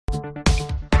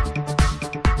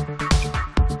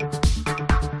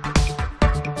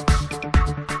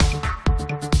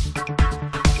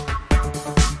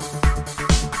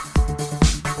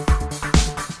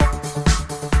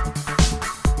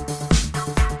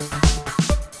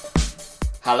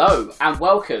Hello and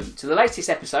welcome to the latest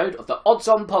episode of the Odds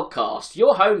On podcast,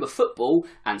 your home of football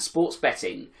and sports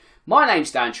betting. My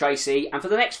name's Dan Tracy, and for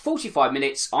the next 45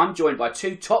 minutes I'm joined by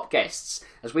two top guests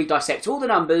as we dissect all the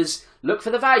numbers, look for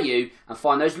the value and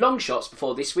find those long shots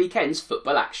before this weekend's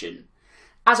football action.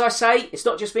 As I say, it's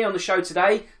not just me on the show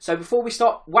today, so before we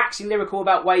start waxing lyrical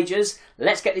about wagers,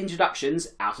 let's get the introductions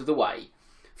out of the way.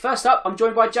 First up, I'm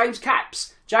joined by James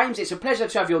Capps. James, it's a pleasure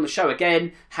to have you on the show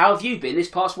again. How have you been this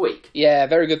past week? Yeah,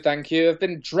 very good, thank you. I've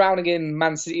been drowning in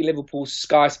Man City Liverpool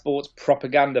Sky Sports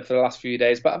propaganda for the last few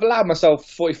days, but I've allowed myself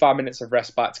 45 minutes of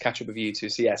respite to catch up with you two,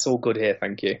 so yeah, it's all good here,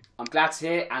 thank you. I'm glad to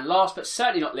hear, and last but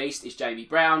certainly not least is Jamie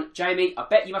Brown. Jamie, I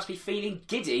bet you must be feeling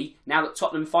giddy now that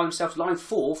Tottenham find themselves lying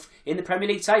fourth in the Premier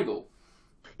League table.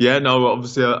 Yeah, no,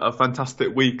 obviously a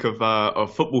fantastic week of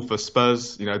football for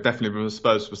Spurs. You know, definitely from a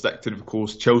Spurs perspective, of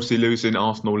course, Chelsea losing,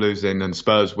 Arsenal losing, and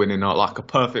Spurs winning are like a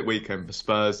perfect weekend for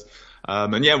Spurs.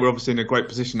 And yeah, we're obviously in a great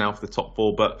position now for the top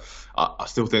four, but I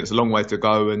still think it's a long way to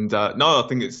go. And no, I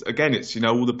think it's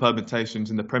all the permutations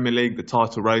in the Premier League, the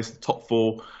title race, the top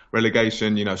four,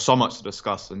 relegation. You know, so much to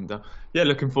discuss, and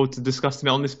looking forward to discussing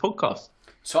it on this podcast.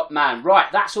 Top man, right?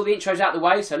 That's all the intros out of the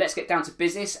way. So let's get down to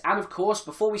business. And of course,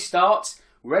 before we start,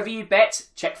 wherever you bet,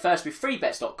 check first with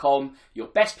freebets.com, your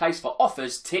best place for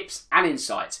offers, tips and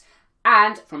insight.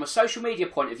 And from a social media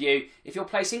point of view, if you're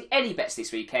placing any bets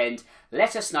this weekend,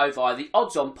 let us know via the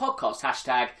Odds On podcast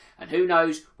hashtag, and who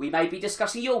knows, we may be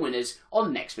discussing your winners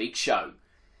on next week's show.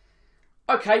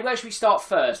 Okay, where should we start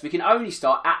first? We can only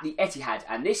start at the Etihad,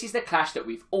 and this is the clash that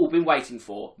we've all been waiting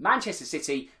for. Manchester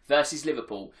City versus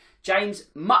Liverpool. James,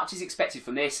 much is expected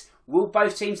from this. Will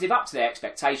both teams live up to their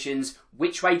expectations?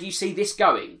 Which way do you see this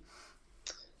going?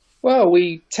 Well,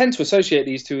 we tend to associate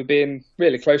these two with being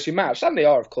really closely matched, and they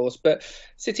are, of course, but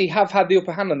City have had the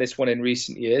upper hand on this one in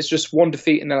recent years. Just one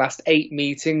defeat in the last 8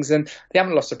 meetings, and they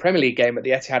haven't lost a Premier League game at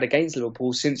the Etihad against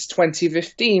Liverpool since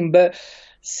 2015, but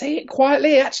say it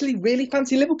quietly, I actually really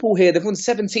fancy Liverpool here. They've won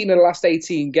 17 of the last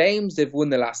 18 games, they've won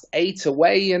the last 8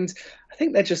 away, and I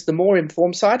think they're just the more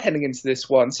informed side heading into this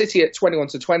one. City at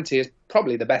 21-20 is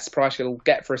probably the best price you'll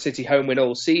get for a City home win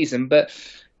all season, but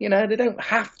you know, they don't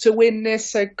have to win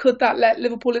this, so could that let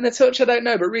Liverpool in a touch? I don't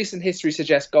know, but recent history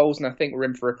suggests goals, and I think we're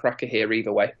in for a cracker here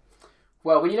either way.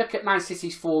 Well, when you look at Man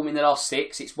City's form in the last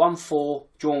 6, it's 1-4,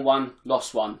 drawn 1,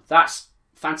 lost 1. That's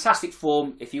fantastic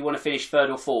form if you want to finish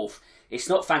 3rd or 4th. It's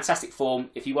not fantastic form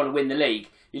if you want to win the league.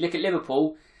 You look at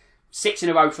Liverpool, 6 in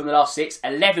a row from the last 6,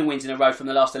 11 wins in a row from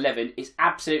the last 11. It's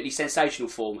absolutely sensational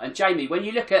form. And Jamie, when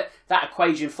you look at that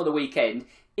equation for the weekend,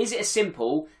 is it as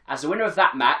simple as the winner of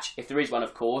that match, if there is one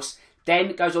of course,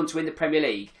 then goes on to win the Premier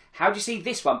League? How do you see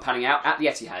this one panning out at the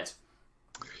Etihad?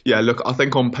 Yeah, look, I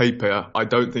think on paper, I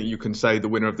don't think you can say the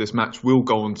winner of this match will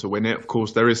go on to win it. Of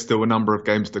course, there is still a number of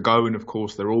games to go, and of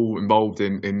course, they're all involved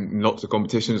in lots of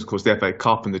competitions. Of course, the FA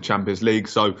Cup and the Champions League.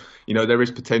 So, you know, there is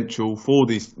potential for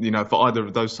these, you know, for either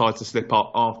of those sides to slip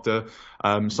up after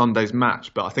Sunday's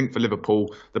match. But I think for Liverpool,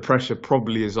 the pressure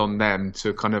probably is on them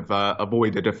to kind of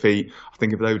avoid a defeat. I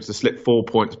think if they were to slip 4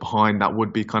 points behind, that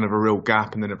would be kind of a real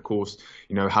gap. And then, of course,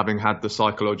 you know, having had the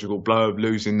psychological blow of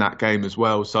losing that game as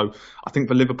well. So I think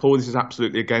for Liverpool, this is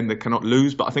absolutely a game they cannot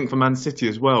lose. But I think for Man City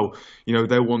as well, you know,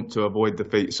 they want to avoid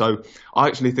defeat. So I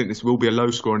actually think this will be a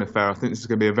low-scoring affair. I think this is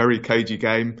going to be a very cagey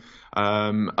game.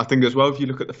 I think as well, if you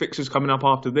look at the fixtures coming up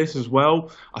after this as well,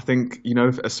 I think, you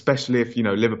know, especially if, you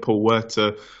know, Liverpool were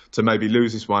to maybe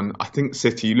lose this one, I think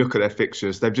City, you look at their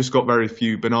fixtures, they've just got very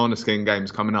few banana skin games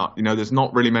coming up. You know, there's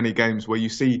not really many games where you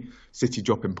see City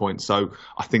dropping points. So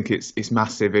I think it's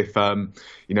massive if for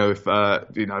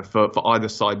either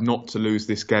side not to lose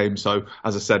this game. So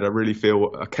as I said, I really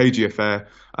feel a cagey affair,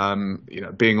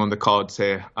 being on the cards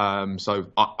here. So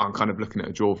I'm kind of looking at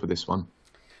a draw for this one.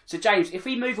 So James, if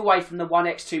we move away from the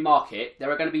 1x2 market, there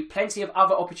are going to be plenty of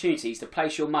other opportunities to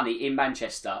place your money in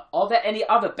Manchester. Are there any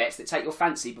other bets that take your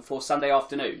fancy before Sunday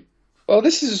afternoon? Well,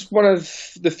 this is one of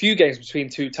the few games between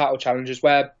two title challengers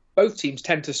where both teams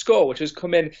tend to score, which has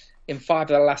come in 5 of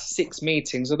the last 6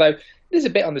 meetings, although it is a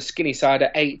bit on the skinny side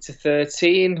at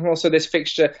 8-13. Also, this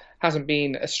fixture hasn't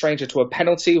been a stranger to a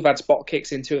penalty. We've had spot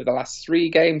kicks in 2 of the last 3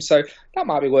 games, so that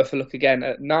might be worth a look again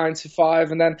at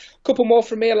 9-5. And then a couple more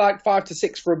from me, like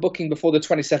 5-6 for a booking before the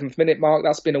 27th minute mark.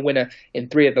 That's been a winner in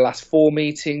 3 of the last 4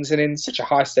 meetings. And in such a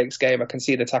high-stakes game, I can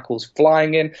see the tackles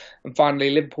flying in. And finally,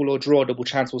 Liverpool or draw double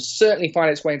chance will certainly find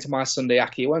its way into my Sunday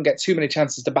Aki. You won't get too many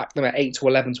chances to back them at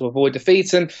 8-11 to avoid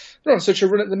defeat. And they're on such a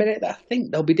run at the minute that I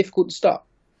think they'll be difficult to stop.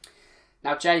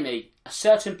 Now, Jamie, a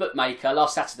certain bookmaker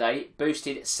last Saturday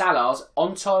boosted Salah's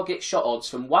on-target shot odds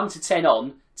from 1 to 10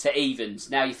 on to evens.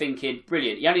 Now you're thinking,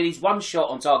 brilliant, he only needs one shot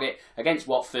on target against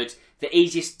Watford, the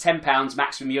easiest £10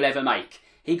 maximum you'll ever make.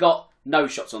 He got no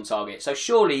shots on target. So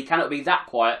surely he cannot be that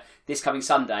quiet this coming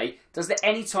Sunday. Does the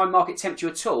anytime market tempt you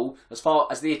at all as far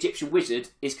as the Egyptian wizard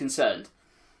is concerned?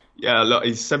 Yeah, look,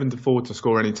 he's 7-4 to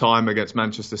score any time against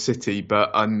Manchester City,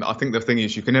 but I think the thing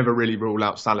is you can never really rule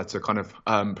out Salah to kind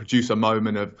of produce a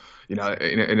moment of,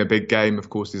 in a big game. Of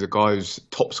course, he's a guy who's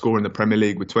top scorer in the Premier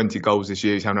League with 20 goals this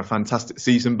year. He's having a fantastic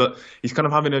season, but he's kind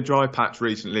of having a dry patch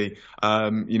recently.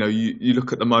 You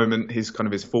look at the moment, his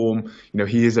form.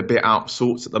 He is a bit out of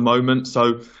sorts at the moment,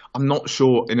 so I'm not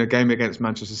sure in a game against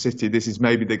Manchester City, this is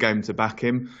maybe the game to back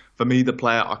him. For me, the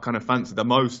player I kind of fancy the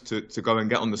most to go and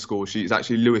get on the score sheet is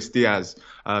actually Luis Diaz.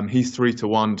 He's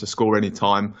 3-1 to score any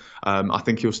time. I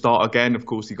think he'll start again. Of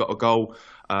course, he got a goal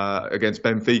against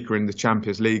Benfica in the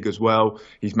Champions League as well.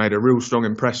 He's made a real strong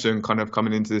impression kind of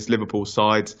coming into this Liverpool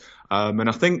side. And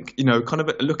I think, kind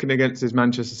of looking against this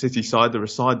Manchester City side, they're a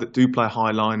side that do play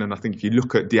high line. And I think if you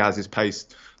look at Diaz's pace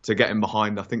to get him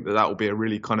behind, I think that will be a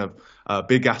really kind of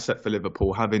big asset for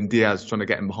Liverpool, having Diaz trying to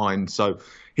get him behind. So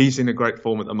he's in a great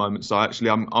form at the moment. So actually,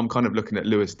 I'm kind of looking at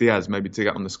Luis Diaz maybe to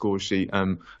get on the score sheet.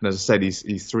 And as I said, he's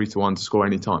 3-1 to score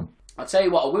any time. I'll tell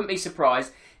you what, I wouldn't be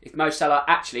surprised if Mo Salah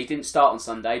actually didn't start on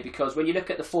Sunday, because when you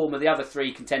look at the form of the other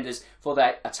three contenders for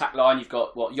their attack line, you've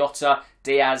got Jota,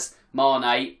 Diaz,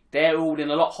 Mane, they're all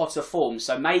in a lot hotter form.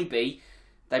 So maybe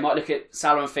they might look at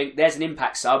Salah and think there's an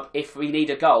impact sub if we need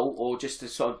a goal, or just to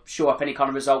sort of shore up any kind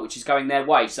of result which is going their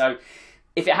way. So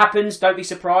if it happens, don't be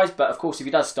surprised. But of course, if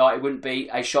he does start, it wouldn't be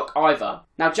a shock either.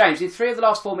 Now, James, in 3 of the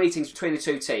last 4 meetings between the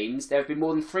two teams, there have been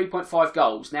more than 3.5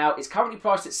 goals. Now, it's currently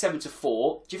priced at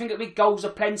 7-4. Do you think it'll be goals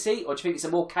aplenty, or do you think it's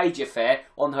a more cagey affair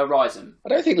on the horizon? I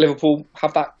don't think Liverpool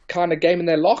have that kind of game in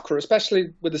their locker,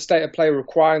 especially with the state of play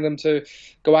requiring them to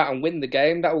go out and win the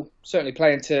game. That will certainly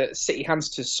play into City hands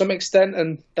to some extent,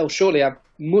 and they'll surely have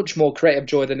much more creative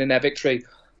joy than in their victory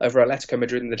over Atletico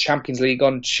Madrid in the Champions League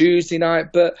on Tuesday night.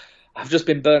 But I've just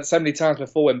been burnt so many times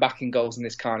before when backing goals in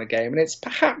this kind of game, and it's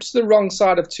perhaps the wrong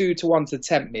side of 2-1 to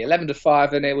tempt me.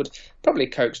 11-5, and it would probably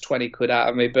coax 20 quid out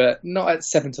of me, but not at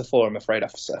 7-4, I'm afraid,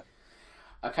 officer.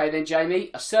 Okay then,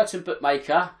 Jamie, a certain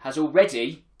bookmaker has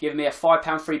already given me a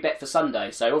 £5 free bet for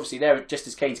Sunday. So obviously they're just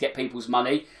as keen to get people's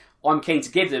money. I'm keen to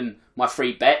give them my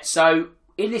free bet. So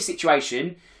in this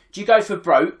situation, do you go for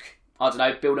broke? I don't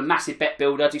know, build a massive bet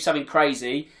builder, do something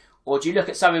crazy? Or do you look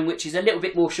at something which is a little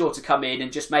bit more sure to come in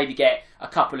and just maybe get a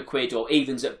couple of quid or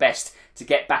evens at best to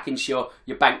get back into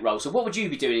your bankroll? So what would you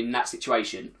be doing in that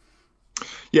situation?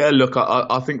 Yeah, look,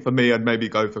 I think for me, I'd maybe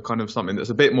go for kind of something that's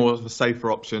a bit more of a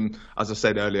safer option. As I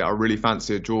said earlier, I really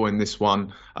fancy a draw in this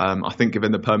one. I think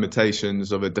given the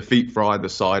permutations of a defeat for either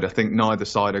side, I think neither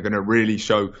side are going to really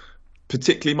show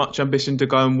particularly much ambition to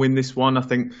go and win this one. I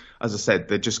think, as I said,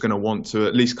 they're just going to want to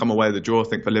at least come away with a draw. I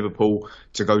think for Liverpool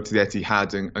to go to the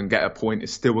Etihad and get a point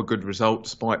is still a good result,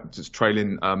 despite just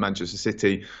trailing Manchester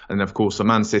City. And of course, for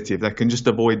Man City, if they can just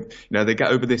avoid, they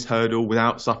get over this hurdle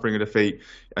without suffering a defeat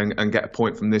and get a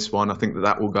point from this one, I think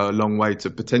that will go a long way to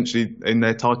potentially in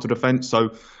their title defence. So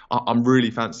I'm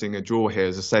really fancying a draw here,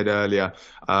 as I said earlier.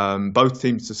 Both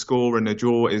teams to score, and a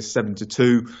draw is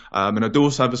 7-2. And I do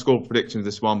also have a score prediction of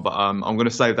this one, but I'm going to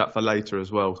save that for later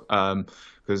as well.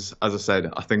 Because, as I said,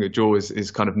 I think a draw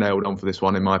is kind of nailed on for this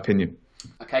one, in my opinion.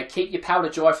 Okay, keep your powder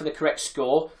dry for the correct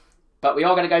score. But we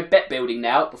are going to go bet building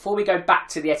now. Before we go back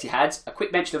to the Etihad, a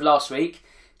quick mention of last week.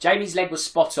 Jamie's leg was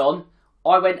spot on.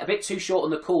 I went a bit too short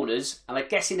on the corners, and I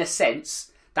guess in a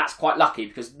sense, that's quite lucky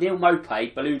because Neil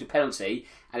Maupay ballooned a penalty,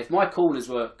 and if my corners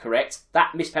were correct,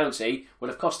 that missed penalty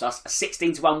would have cost us a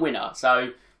 16-1 winner. So,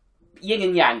 yin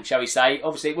and yang, shall we say.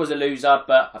 Obviously, it was a loser,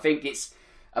 but I think it's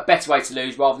a better way to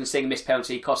lose rather than seeing a missed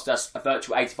penalty cost us a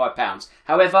virtual £85.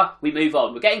 However, we move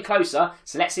on. We're getting closer,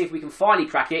 so let's see if we can finally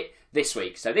crack it this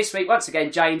week. So this week, once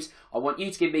again, James, I want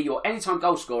you to give me your anytime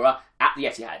goal scorer at the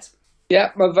Etihad.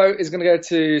 Yeah, my vote is going to go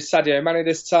to Sadio Mane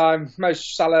this time. Mo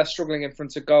Salah struggling in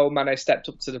front of goal. Mane stepped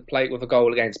up to the plate with a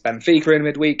goal against Benfica in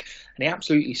midweek, and he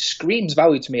absolutely screams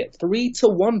value to me at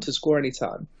 3-1 to score any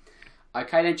time.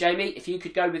 Okay then, Jamie, if you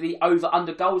could go with the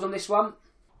over-under goals on this one.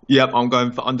 Yep, I'm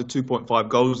going for under 2.5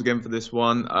 goals again for this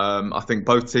one. I think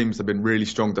both teams have been really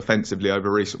strong defensively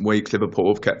over recent weeks.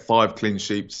 Liverpool have kept 5 clean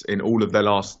sheets in all of their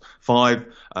last 5.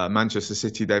 Manchester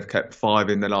City, they've kept 5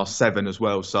 in their last 7 as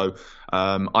well. So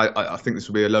I think this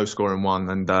will be a low-scoring one.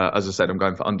 And as I said, I'm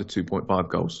going for under 2.5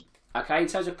 goals. Okay, in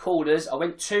terms of corners, I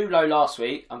went too low last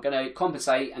week. I'm going to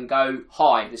compensate and go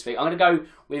high this week. I'm going to go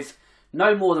with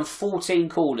no more than 14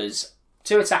 corners.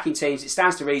 2 attacking teams, it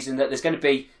stands to reason that there's going to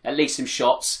be at least some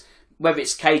shots. Whether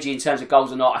it's cagey in terms of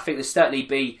goals or not, I think there'll certainly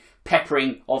be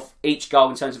peppering of each goal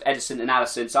in terms of Ederson and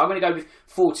Alisson. So I'm going to go with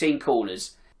 14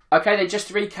 corners. Okay, then just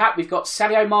to recap, we've got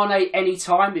Sadio Mane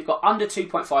anytime, we've got under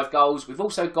 2.5 goals, we've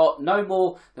also got no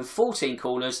more than 14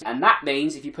 corners, and that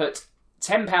means if you put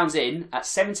 £10 in at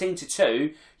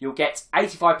 17-2, you'll get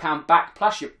 £85 back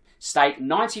plus your stake,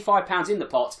 £95 in the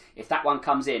pot if that one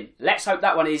comes in. Let's hope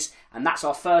that one is, and that's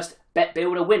our first Bet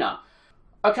Builder winner.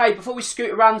 Okay, before we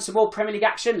scoot around some more Premier League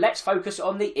action, let's focus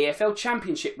on the EFL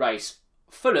Championship race.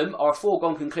 Fulham are a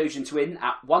foregone conclusion to win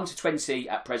at 1-20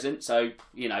 at present, so,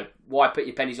 why put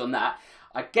your pennies on that?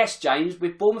 I guess, James,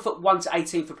 with Bournemouth at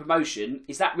 1-18 for promotion,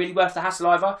 is that really worth the hassle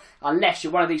either? Unless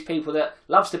you're one of these people that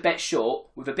loves to bet short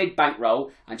with a big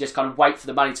bankroll and just kind of wait for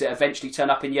the money to eventually turn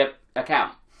up in your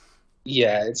account.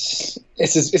 Yeah, it's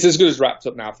as good as wrapped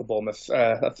up now for Bournemouth.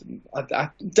 I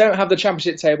don't have the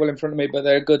Championship table in front of me, but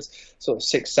they're a good sort of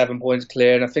 6-7 points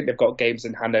clear, and I think they've got games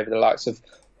in hand over the likes of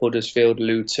Huddersfield,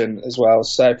 Luton as well.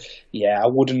 So, yeah, I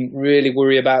wouldn't really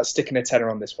worry about sticking a tenner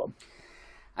on this one.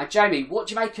 And Jamie, what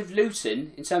do you make of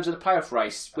Luton in terms of the playoff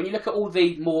race? When you look at all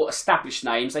the more established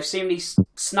names, they've seemingly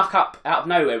snuck up out of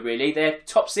nowhere, really. They're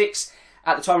top 6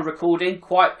 at the time of recording,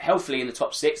 quite healthily in the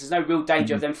top 6. There's no real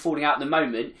danger of them falling out at the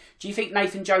moment. Do you think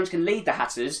Nathan Jones can lead the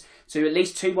Hatters to at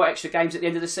least 2 more extra games at the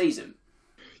end of the season?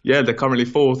 Yeah, they're currently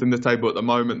 4th in the table at the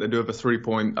moment. They do have a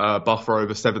 3-point buffer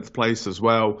over 7th place as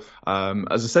well.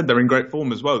 As I said, they're in great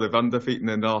form as well. They've undefeated in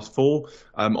their last 4.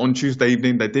 On Tuesday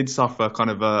evening, they did suffer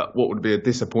kind of what would be a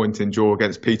disappointing draw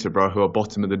against Peterborough, who are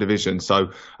bottom of the division.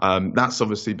 So that's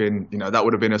obviously been, that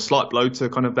would have been a slight blow to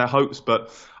kind of their hopes.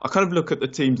 But I kind of look at the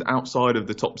teams outside of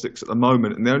the top 6 at the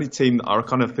moment, and the only team that I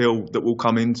kind of feel that will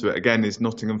come into it again is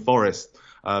Nottingham Forest.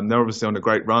 They're obviously on a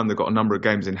great run. They've got a number of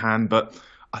games in hand, but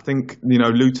I think,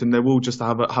 Luton, they will just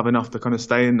have enough to kind of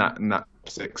stay in that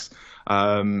 6.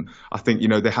 I think,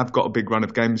 they have got a big run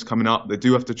of games coming up. They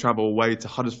do have to travel away to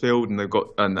Huddersfield, and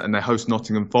and they host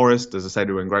Nottingham Forest. As I said,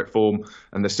 they're in great form,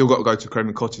 and they've still got to go to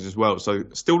Craven Cottage as well. So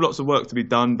still lots of work to be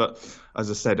done. But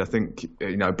as I said, I think,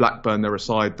 Blackburn, they're a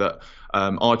side that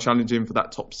are challenging for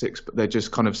that top 6, but they're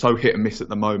just kind of so hit and miss at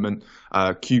the moment.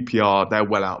 QPR, they're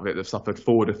well out of it. They've suffered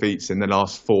 4 defeats in the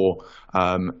last 4.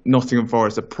 Nottingham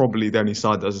Forest are probably the only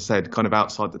side that, as I said, kind of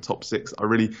outside the top 6 I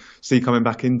really see coming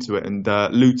back into it. And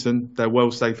Luton, they're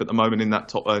well safe at the moment in that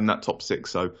top 6.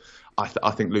 So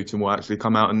I think Luton will actually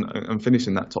come out and finish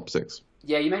in that top 6.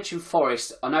 Yeah, you mentioned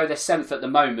Forest. I know they're 7th at the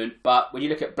moment, but when you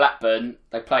look at Blackburn,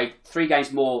 they played 3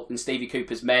 games more than Stevie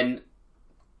Cooper's men.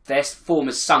 Their form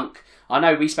has sunk. I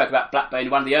know we spoke about Blackburn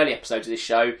in one of the early episodes of this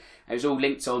show. It was all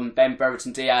linked on Ben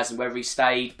Brereton Diaz and whether he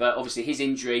stayed, but obviously his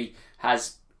injury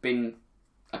has been,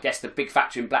 I guess, the big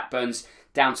factor in Blackburn's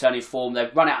downturn in form.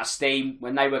 They've run out of steam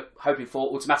when they were hoping for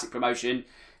automatic promotion.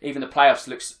 Even the playoffs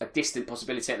looks a distant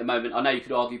possibility at the moment. I know you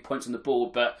could argue points on the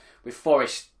board, but with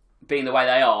Forest being the way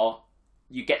they are,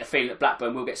 you get the feeling that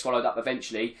Blackburn will get swallowed up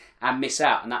eventually and miss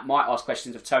out. And that might ask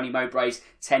questions of Tony Mowbray's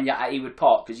tenure at Ewood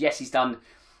Park, because yes, he's done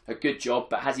a good job,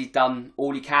 but has he done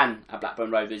all he can at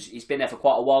Blackburn Rovers? He's been there for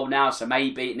quite a while now, so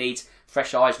maybe it needs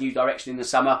fresh eyes, new direction in the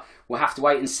summer. We'll have to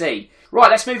wait and see.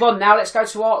 Right, let's move on now. Let's go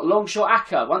to our long shot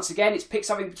ACCA. Once again, it's picked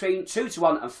something between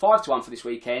 2-1 and 5-1 for this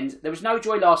weekend. There was no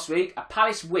joy last week. A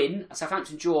Palace win, a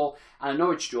Southampton draw, and a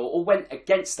Norwich draw all went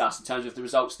against us in terms of the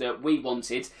results that we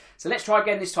wanted. So let's try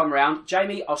again this time around.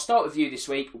 Jamie, I'll start with you this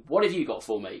week. What have you got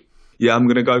for me? Yeah, I'm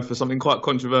going to go for something quite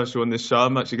controversial on this show.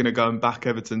 I'm actually going to go and back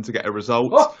Everton to get a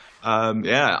result. Oh.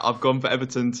 I've gone for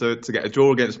Everton to get a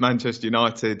draw against Manchester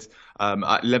United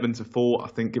at 11-4. I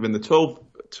think given the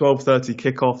 12:30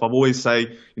 kickoff, I've always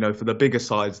say, for the bigger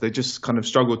sides, they just kind of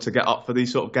struggle to get up for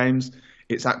these sort of games.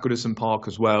 It's at Goodison Park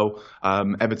as well.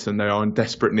 Everton, they are in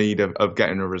desperate need of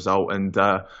getting a result. And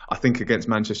I think against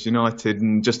Manchester United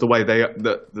and just the way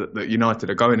that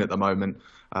United are going at the moment,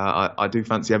 I do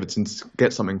fancy Everton to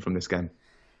get something from this game.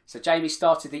 So Jamie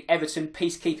started the Everton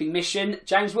peacekeeping mission.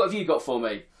 James, what have you got for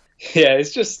me? Yeah,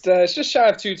 it's just shy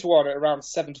of 2-1 at around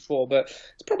 7-4, but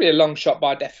it's probably a long shot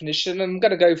by definition. I'm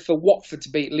going to go for Watford to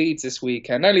beat Leeds this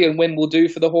weekend. Only a win will do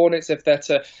for the Hornets if they're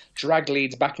to drag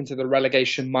Leeds back into the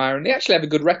relegation mire. And they actually have a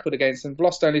good record against them. They've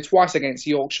lost only twice against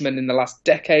Yorkshiremen in the last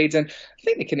decade, and I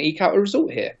think they can eke out a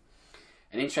result here.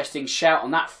 An interesting shout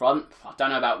on that front. I don't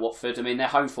know about Watford. I mean, their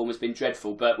home form has been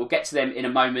dreadful, but we'll get to them in a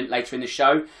moment later in the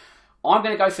show. I'm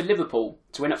going to go for Liverpool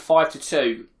to win at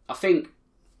 5-2. I think,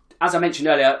 as I mentioned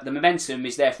earlier, the momentum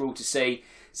is there for all to see.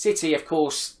 City, of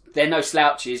course, they're no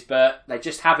slouches, but they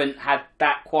just haven't had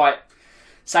that quite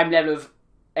same level of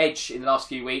edge in the last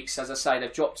few weeks. As I say,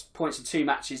 they've dropped points in 2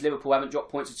 matches. Liverpool haven't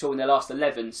dropped points at all in their last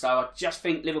 11. So I just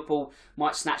think Liverpool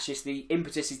might snatch this. The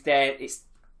impetus is there. It's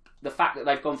the fact that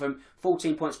they've gone from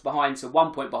 14 points behind to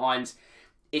 1 point behind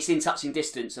it's in touching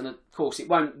distance, and of course it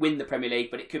won't win the Premier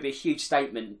League, but it could be a huge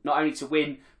statement, not only to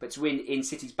win, but to win in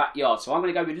City's backyard. So I'm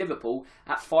going to go with Liverpool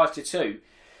at 5-2.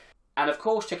 And of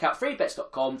course, check out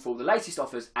freebets.com for all the latest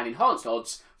offers and enhanced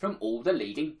odds from all the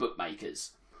leading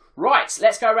bookmakers. Right,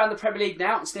 let's go around the Premier League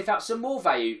now and sniff out some more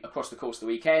value across the course of the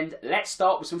weekend. Let's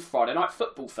start with some Friday night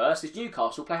football first, as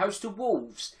Newcastle play host to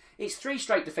Wolves. It's 3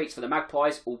 straight defeats for the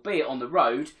Magpies, albeit on the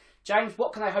road. James,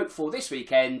 what can they hope for this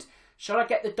weekend? Shall I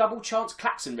get the double chance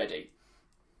klaxon ready?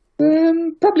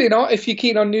 Probably not. If you're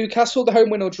keen on Newcastle, the home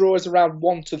win or draw is around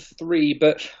 1-3,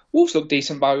 but Wolves look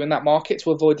decent value in that market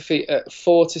to avoid defeat at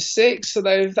 4-6. So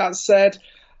that said,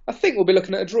 I think we'll be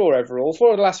looking at a draw overall.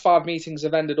 4 of the last 5 meetings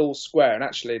have ended all square, and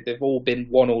actually they've all been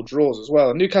 1-1 draws as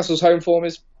well. And Newcastle's home form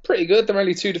is pretty good. There are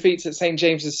only 2 defeats at St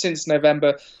James's since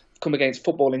November. Come against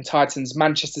footballing Titans,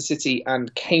 Manchester City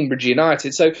and Cambridge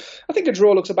United. So I think a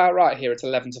draw looks about right here at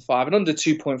 11-5, and under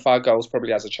 2.5 goals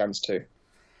probably has a chance too.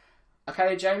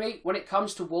 Okay, Jamie, when it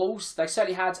comes to Wolves, they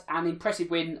certainly had an impressive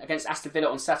win against Aston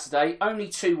Villa on Saturday, only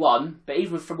 2-1, but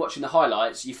even from watching the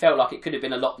highlights, you felt like it could have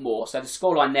been a lot more. So the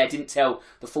scoreline there didn't tell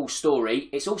the full story.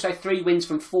 It's also 3 wins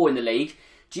from 4 in the league.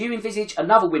 Do you envisage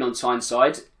another win on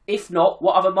Tyneside? If not,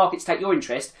 what other markets take your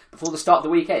interest before the start of the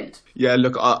weekend? Yeah,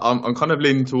 look, I'm kind of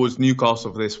leaning towards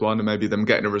Newcastle for this one and maybe them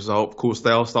getting a result. Of course, they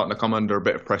are starting to come under a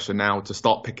bit of pressure now to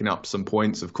start picking up some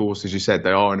points. Of course, as you said,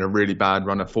 they are in a really bad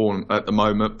run of form at the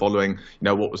moment following,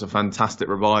 what was a fantastic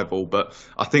revival. But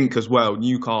I think as well,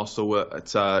 Newcastle at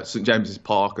St James's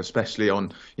Park, especially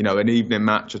on, an evening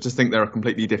match, I just think they're a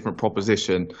completely different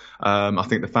proposition. I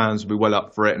think the fans will be well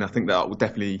up for it, and I think that will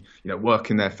definitely, work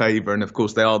in their favour. And of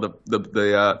course, they are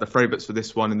the favourites for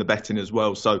this one in the betting as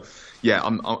well. So yeah,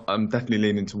 I'm definitely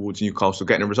leaning towards Newcastle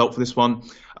getting a result for this one.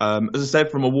 As I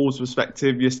said, from a Wolves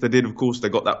perspective, yes, they did. Of course, they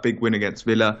got that big win against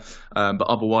Villa, but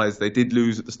otherwise they did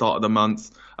lose at the start of the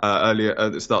month. Earlier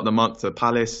at the start of the month to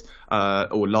Palace,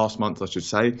 or last month I should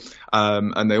say,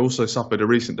 and they also suffered a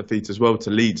recent defeat as well to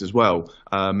Leeds as well.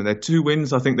 And their 2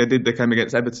 wins, I think they came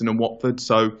against Everton and Watford.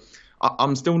 So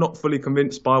I'm still not fully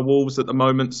convinced by Wolves at the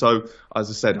moment. So, as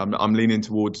I said, I'm leaning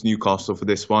towards Newcastle for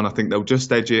this one. I think they'll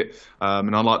just edge it.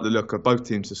 And I like the look of both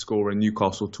teams to score and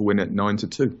Newcastle to win at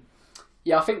 9-2.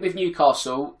 Yeah, I think with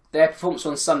Newcastle, their performance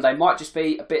on Sunday might just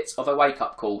be a bit of a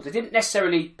wake-up call. They didn't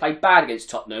necessarily play bad against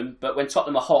Tottenham, but when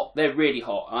Tottenham are hot, they're really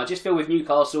hot. And I just feel with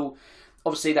Newcastle,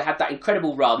 obviously they had that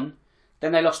incredible run.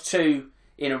 Then they lost 2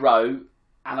 in a row.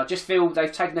 And I just feel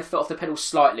they've taken their foot off the pedal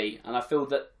slightly. And I feel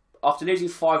that after losing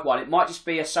 5-1, it might just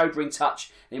be a sobering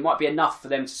touch, and it might be enough for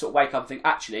them to sort of wake up and think,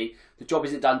 actually, the job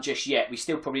isn't done just yet. We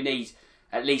still probably need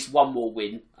at least one more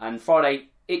win. And Friday,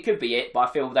 it could be it, but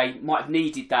I feel they might have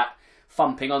needed that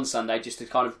thumping on Sunday just to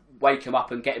kind of wake them up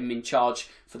and get them in charge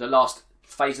for the last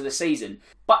phase of the season.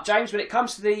 But James, when it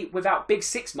comes to the without Big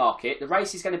Six market, the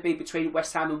race is going to be between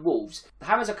West Ham and Wolves. The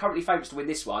Hammers are currently favourites to win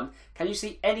this one. Can you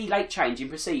see any late change in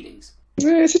proceedings?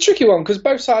 Yeah, it's a tricky one because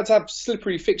both sides have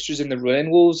slippery fixtures in the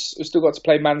running. Wolves have still got to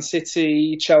play Man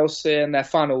City, Chelsea, and their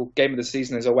final game of the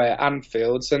season is away at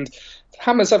Anfield. And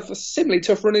Hammers have a similarly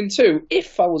tough running too.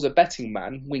 If I was a betting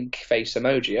man, wink face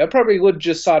emoji, I probably would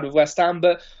just side with West Ham,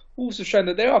 but Wolves have shown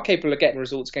that they are capable of getting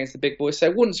results against the big boys, so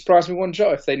it wouldn't surprise me one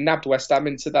jot if they nabbed West Ham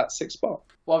into that 6th spot.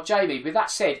 Well, Jamie, with that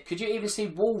said, could you even see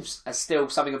Wolves as still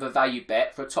something of a value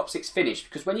bet for a top 6 finish?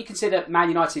 Because when you consider Man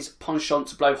United's penchant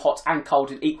to blow hot and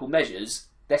cold in equal measures,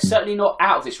 they're certainly not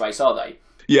out of this race, are they?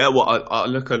 Yeah, well, I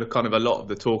look at kind of a lot of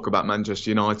the talk about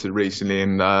Manchester United recently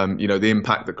and, the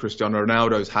impact that Cristiano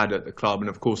Ronaldo's had at the club. And,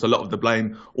 of course, a lot of the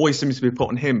blame always seems to be put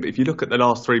on him. But if you look at the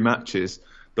last 3 matches,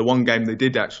 the one game they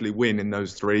did actually win in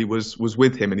those 3 was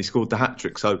with him, and he scored the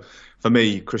hat-trick. So, for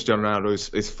me, Cristiano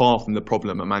Ronaldo is far from the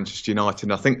problem at Manchester United.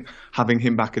 And I think having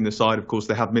him back in the side, of course,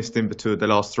 they have missed him for 2 of the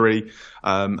last 3.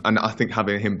 And I think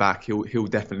having him back, he'll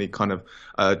definitely kind of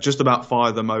just about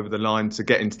fire them over the line to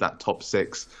get into that top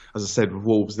 6. As I said, with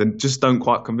Wolves, they just don't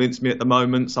quite convince me at the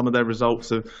moment. Some of their results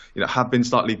have been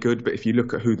slightly good, but if you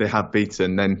look at who they have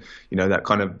beaten, then that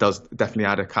kind of does definitely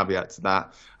add a caveat to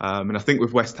that. And I think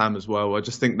with West Ham as well, I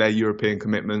just think their European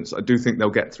commitments, I do think they'll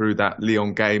get through that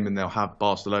Lyon game and they'll have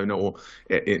Barcelona or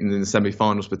in the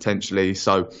semi-finals potentially.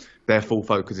 So their full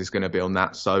focus is going to be on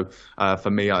that. So for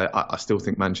me, I still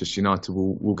think Manchester United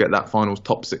will get that finals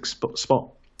top 6 spot.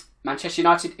 Manchester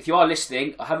United, if you are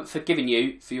listening, I haven't forgiven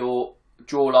you for your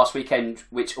draw last weekend,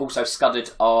 which also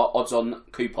scudded our odds-on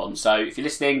coupon. So if you're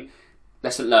listening,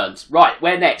 lesson learned. Right,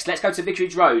 where next? Let's go to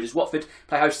Vicarage Road as Watford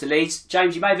play host to Leeds.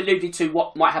 James, you may have alluded to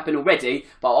what might happen already,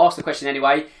 but I'll ask the question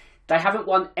anyway. They haven't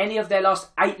won any of their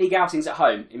last 8 league outings at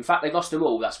home. In fact, they've lost them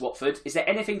all, that's Watford. Is there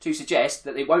anything to suggest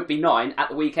that it won't be 9 at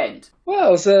the weekend?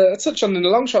 Well, as a touch on in the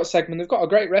long shot segment, they've got a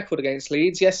great record against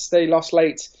Leeds. Yes, they lost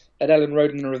late at Ellen Road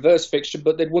in a reverse fixture,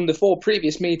 but they'd won the 4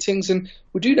 previous meetings, and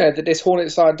we do know that this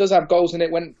Hornets side does have goals in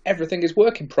it when everything is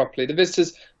working properly. The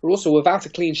visitors were also without a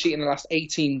clean sheet in the last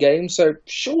 18 games, so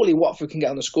surely Watford can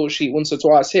get on the score sheet once or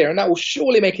twice here, and that will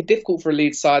surely make it difficult for a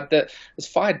Leeds side that has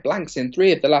fired blanks in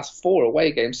 3 of the last 4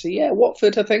 away games. So yeah,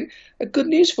 Watford, I think, are good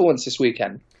news for once this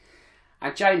weekend.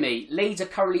 And Jamie, Leeds are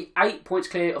currently 8 points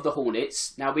clear of the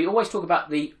Hornets. Now, we always talk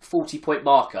about the 40-point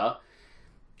marker.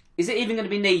 Is it even going to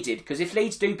be needed? Because if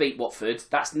Leeds do beat Watford,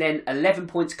 that's then 11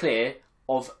 points clear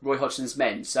of Roy Hodgson's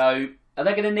men. So are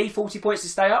they going to need 40 points to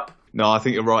stay up? No, I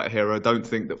think you're right here. I don't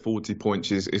think that 40 points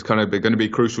is kind of going to be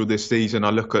crucial this season. I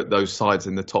look at those sides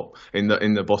in the top, in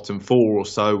the bottom 4 or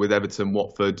so, with Everton,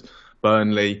 Watford,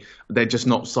 Burnley. They're just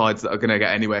not sides that are going to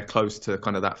get anywhere close to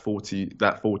kind of that 40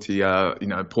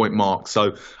 point mark.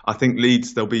 So I think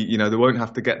Leeds, they'll be, they won't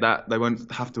have to get that, they won't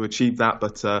have to achieve that,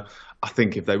 but I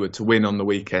think if they were to win on the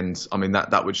weekends, I mean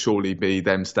that would surely be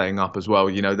them staying up as well.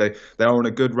 They are on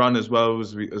a good run as well,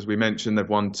 as we mentioned. They've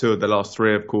won 2 of the last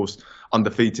 3, of course,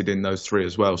 undefeated in those 3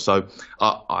 as well. So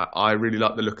I really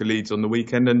like the look of Leeds on the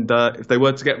weekend, and if they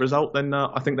were to get a result, then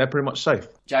I think they're pretty much safe.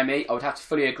 Jamie, I would have to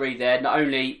fully agree there, not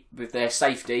only with their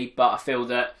safety, but I feel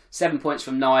that 7 points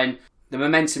from 9, the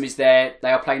momentum is there. They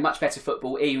are playing much better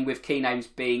football, even with key names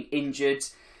being injured.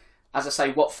 As I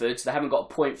say, Watford, they haven't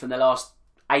got a point from their last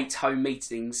 8 home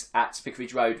meetings at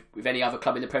Vicarage Road with any other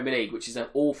club in the Premier League, which is an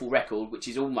awful record, which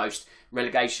is almost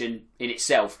relegation in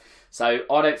itself. So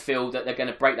I don't feel that they're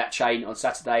going to break that chain on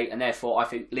Saturday, and therefore I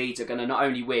think Leeds are going to not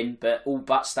only win, but all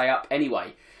but stay up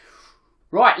anyway.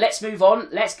 Right, let's move on.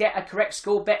 Let's get a correct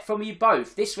score bet from you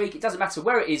both. This week, it doesn't matter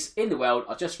where it is in the world,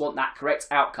 I just want that correct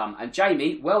outcome. And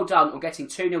Jamie, well done on getting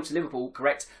 2-0 to Liverpool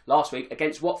correct last week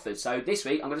against Watford. So this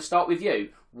week, I'm going to start with you.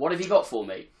 What have you got for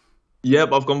me? Yep,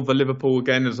 I've gone for Liverpool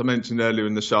again. As I mentioned earlier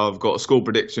in the show, I've got a score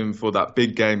prediction for that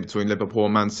big game between Liverpool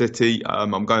and Man City.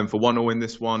 I'm going for 1-0 in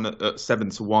this one at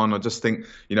 7-1. I just think,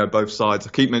 both sides,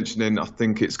 I keep mentioning, I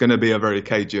think it's going to be a very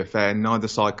cagey affair. Neither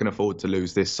side can afford to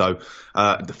lose this. So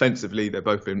defensively, they've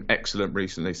both been excellent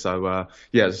recently. So, as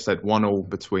I said, 1-0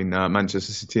 between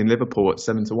Manchester City and Liverpool at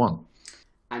 7-1.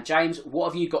 And James, what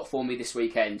have you got for me this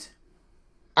weekend?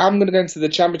 I'm going to go into the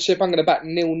Championship. I'm going to back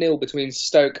 0-0 between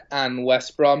Stoke and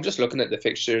West Brom. Just looking at the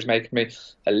fixtures making me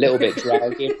a little bit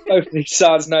drowsy. Both of these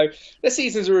sides know their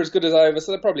seasons are as good as over,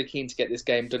 so they're probably keen to get this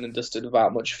game done and dusted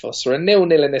without much fuss. So a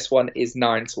 0-0 in this one is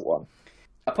 9-1.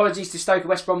 Apologies to Stoke and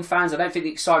West Brom fans. I don't think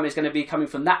the excitement is going to be coming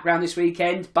from that ground this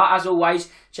weekend. But as always,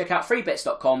 check out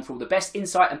freebets.com for all the best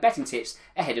insight and betting tips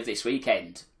ahead of this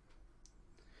weekend.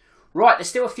 Right, there's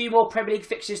still a few more Premier League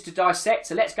fixtures to dissect,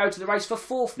 so let's go to the race for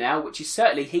 4th now, which is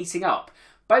certainly heating up.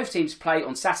 Both teams play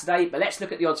on Saturday, but let's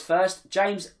look at the odds first.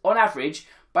 James, on average,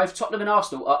 both Tottenham and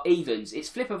Arsenal are evens. It's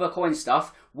flip of a coin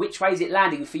stuff. Which way is it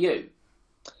landing for you?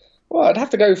 Well, I'd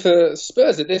have to go for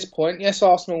Spurs at this point. Yes,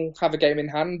 Arsenal have a game in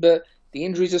hand, but the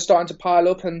injuries are starting to pile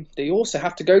up, and they also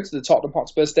have to go to the Tottenham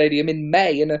Hotspur Stadium in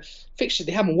May in a fixture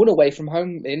they haven't won away from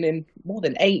home in more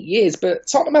than 8 years. But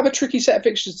Tottenham have a tricky set of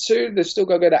fixtures too. They've still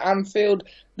got to go to Anfield.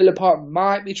 Villa Park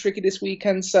might be tricky this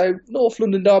weekend. So North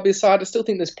London derby aside, I still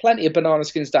think there's plenty of banana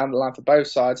skins down the line for both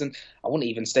sides. And I wouldn't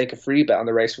even stake a free bet on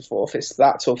the race for 4th. It's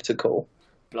that tough to call.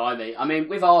 Blimey. I mean,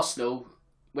 with Arsenal,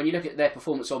 when you look at their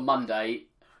performance on Monday,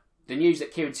 the news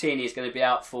that Kieran Tierney is going to be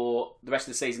out for the rest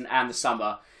of the season and the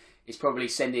summer is probably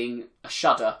sending a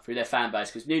shudder through their fan base,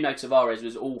 because Nuno Tavares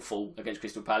was awful against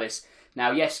Crystal Palace.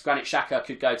 Now, yes, Granit Xhaka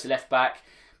could go to left back,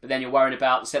 but then you're worrying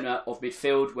about the centre of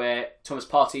midfield where Thomas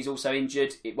Partey is also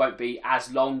injured. It won't be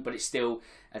as long, but it's still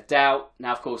a doubt.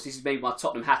 Now, of course, this is me with my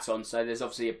Tottenham hat on, so there's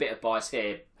obviously a bit of bias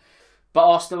here. But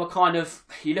Arsenal are kind of,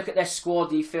 you look at their squad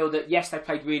and you feel that, yes, they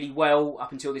played really well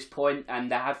up until this point,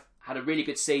 and they have had a really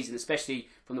good season, especially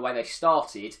from the way they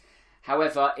started.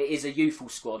 However, it is a youthful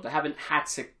squad. They haven't had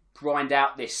to grind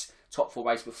out this top 4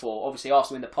 race before. Obviously,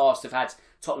 Arsenal in the past have had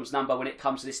Tottenham's number when it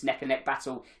comes to this neck-and-neck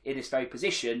battle in this very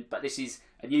position, but this is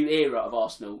a new era of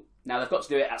Arsenal. Now, they've got to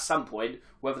do it at some point.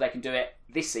 Whether they can do it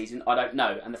this season, I don't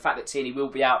know. And the fact that Tierney will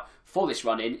be out for this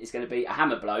run-in is going to be a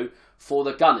hammer blow for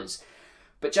the Gunners.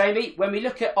 But Jamie, when we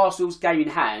look at Arsenal's game in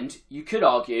hand, you could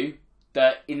argue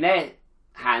that in their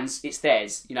hands, it's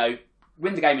theirs.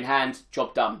 Win the game in hand,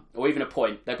 job done. Or even a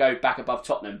point. They'll go back above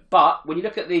Tottenham. But when you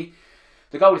look at the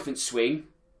goal difference swing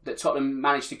that Tottenham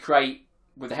managed to create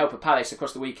with the help of Palace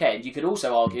across the weekend, you could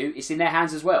also argue it's in their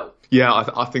hands as well. Yeah,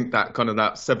 I think that kind of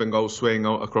that 7-goal swing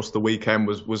across the weekend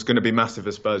was going to be massive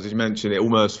for Spurs. As you mentioned, it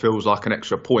almost feels like an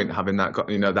extra point having that,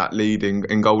 that lead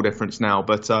in goal difference now.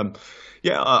 But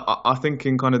yeah, I think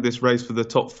in kind of this race for the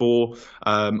top four,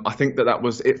 I think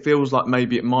it feels like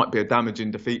maybe it might be a damaging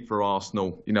defeat for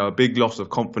Arsenal. A big loss of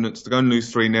confidence to go and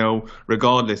lose 3-0,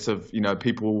 regardless of,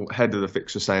 people ahead of the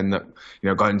fixture saying that,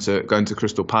 going to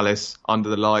Crystal Palace under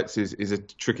the lights is a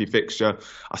tricky fixture.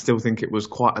 I still think it was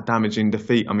quite a damaging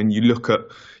defeat. I mean, you look at,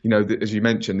 as you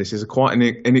mentioned, this is quite an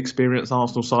inexperienced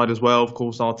Arsenal side as well. Of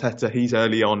course, Arteta, he's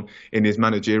early on in his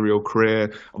managerial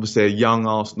career, obviously a young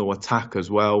Arsenal attack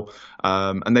as well.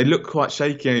 And they looked quite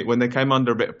shaky when they came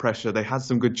under a bit of pressure. They had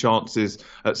some good chances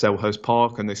at Selhurst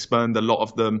Park and they spurned a lot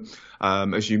of them,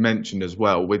 as you mentioned as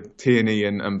well, with Tierney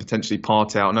and potentially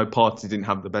Partey. I know Partey didn't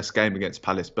have the best game against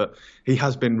Palace, but he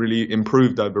has been really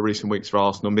improved over recent weeks for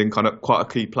Arsenal, being kind of quite a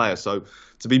key player. So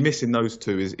to be missing those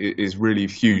two is really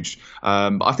huge.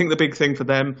 But I think the big thing for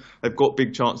them, they've got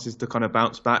big chances to kind of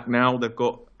bounce back now. They've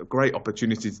got a great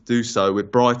opportunity to do so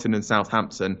with Brighton and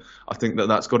Southampton. I think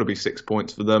that's got to be 6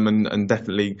 points for them, and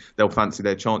definitely they'll fancy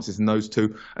their chances in those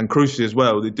two. And crucially as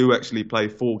well, they do actually play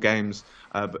 4 games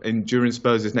during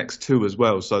Spurs' next 2 as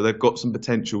well. So they've got some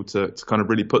potential to kind of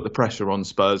really put the pressure on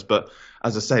Spurs. But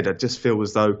as I said, I just feel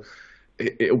as though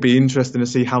it'll be interesting to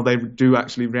see how they do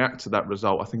actually react to that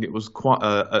result. I think it was quite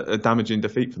a damaging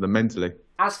defeat for them mentally.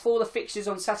 As for the fixtures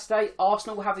on Saturday,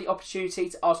 Arsenal will have the opportunity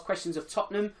to ask questions of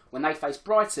Tottenham when they face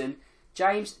Brighton.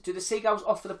 James, do the Seagulls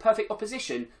offer the perfect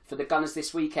opposition for the Gunners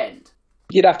this weekend?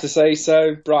 You'd have to say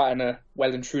so. Brighton are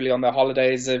well and truly on their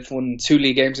holidays. They've won 2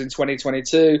 league games in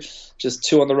 2022, just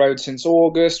 2 on the road since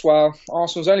August, while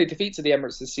Arsenal's only defeats at the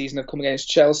Emirates this season have come against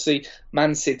Chelsea,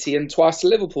 Man City and twice to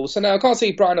Liverpool. So now I can't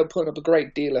see Brighton putting up a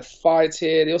great deal of fight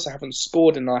here. They also haven't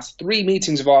scored in the last 3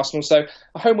 meetings of Arsenal, so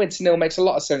a home win to 0 makes a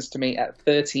lot of sense to me at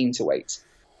 13-8.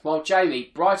 Well,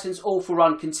 Jamie, Brighton's awful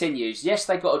run continues. Yes,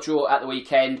 they got a draw at the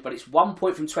weekend, but it's 1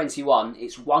 point from 21.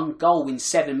 It's 1 goal in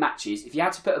 7 matches. If you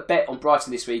had to put a bet on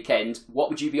Brighton this weekend, what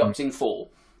would you be opting for?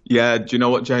 Yeah, do you know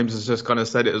what? James has just kind of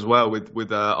said it as well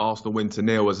with Arsenal win to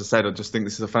 0. As I said, I just think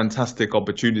this is a fantastic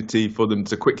opportunity for them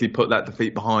to quickly put that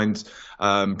defeat behind.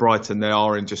 Brighton, they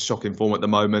are in just shocking form at the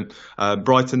moment.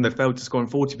 Brighton, they failed to score in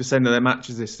 40% of their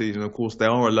matches this season. Of course, they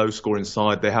are a low-scoring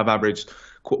side. They have averaged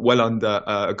well under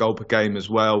a goal per game as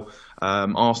well.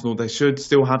 Arsenal, they should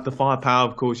still have the firepower.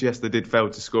 Of course, yes, they did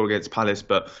fail to score against Palace,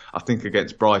 but I think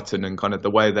against Brighton and kind of the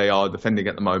way they are defending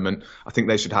at the moment, I think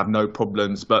they should have no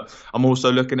problems. But I'm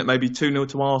also looking at maybe 2-0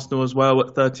 to Arsenal as well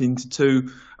at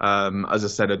 13-2. As I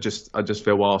said, I just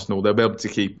feel Arsenal, they'll be able to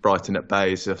keep Brighton at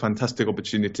bay. It's a fantastic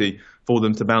opportunity for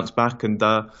them to bounce back, and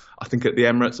I think at the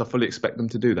Emirates, I fully expect them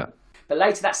to do that. But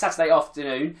later that Saturday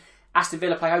afternoon, Aston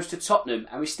Villa play host to Tottenham,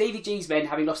 and with Stevie G's men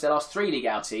having lost their last 3 league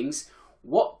outings,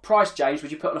 what price, James,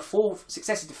 would you put on a 4th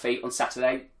successive defeat on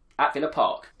Saturday at Villa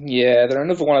Park? Yeah, they're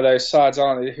another one of those sides,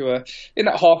 aren't they, who are in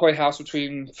that halfway house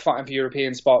between fighting for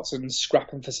European spots and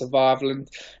scrapping for survival, and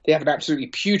they have an absolutely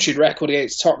putrid record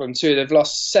against Tottenham too. They've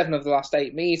lost 7 of the last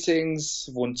 8 meetings,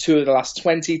 won 2 of the last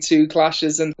 22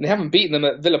 clashes, and they haven't beaten them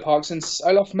at Villa Park since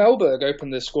Olof Mellberg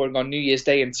opened the scoring on New Year's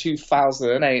Day in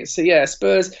 2008. So yeah,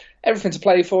 Spurs, everything to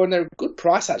play for, and they're a good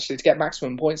price actually to get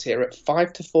maximum points here at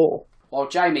 5-4. Well,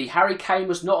 Jamie, Harry Kane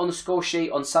was not on the score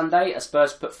sheet on Sunday as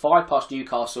Spurs put 5 past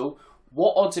Newcastle.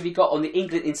 What odds have you got on the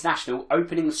England international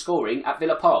opening the scoring at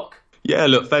Villa Park? Yeah,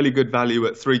 look, fairly good value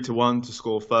at 3-1 to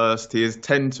score first. He is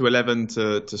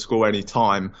 10-11 to score any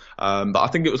time. But I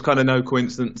think it was kind of no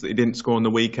coincidence that he didn't score on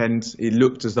the weekend. He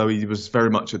looked as though he was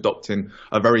very much adopting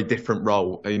a very different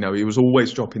role. He was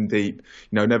always dropping deep,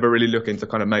 never really looking to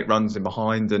kind of make runs in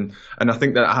behind. And I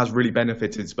think that has really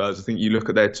benefited Spurs. I think you look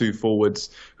at their 2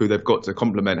 forwards who they've got to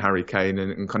complement Harry Kane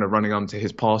and kind of running onto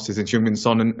his passes in Heung-min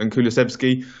Son and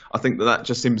Kulusevski. I think that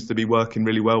just seems to be working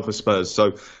really well for Spurs.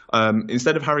 So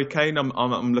instead of Harry Kane,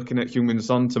 I'm looking at Heung-min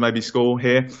Son to maybe score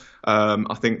here.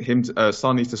 I think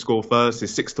Son needs to score first.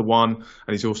 He's 6-1, and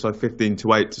he's also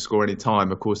 15-8 to score any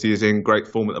time. Of course, he is in great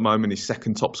form at the moment. He's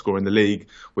second top scorer in the league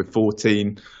with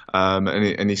 14,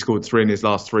 and he scored 3 in his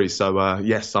last 3. So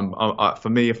yes, for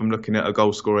me, if I'm looking at a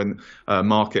goal scoring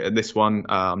market at this one,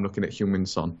 I'm looking at Heung-min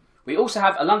Son. We also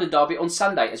have a London derby on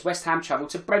Sunday as West Ham travel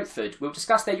to Brentford. We'll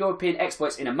discuss their European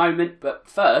exploits in a moment, but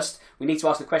first, we need to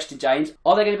ask the question, James,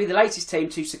 are they going to be the latest team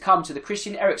to succumb to the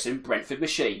Christian Eriksen Brentford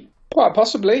machine? Quite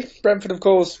possibly. Brentford, of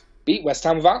course, beat West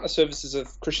Ham without the services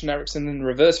of Christian Eriksen in the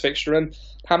reverse fixture, and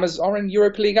Hammers are in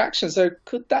Europa League action, so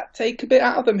could that take a bit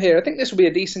out of them here? I think this will be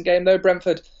a decent game, though.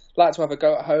 Brentford like to have a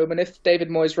go at home. And if David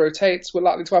Moyes rotates, we're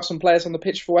likely to have some players on the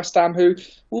pitch for West Ham who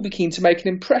will be keen to make an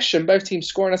impression. Both teams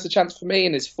scoring has a chance for me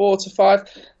and is 4-5.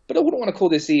 But I wouldn't want to call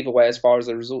this either way as far as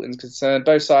the result is concerned.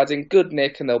 Both sides in good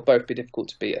nick and they'll both be difficult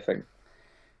to beat, I think.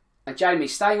 And Jamie,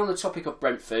 staying on the topic of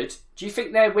Brentford, do you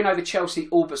think their win over Chelsea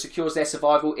all but secures their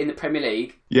survival in the Premier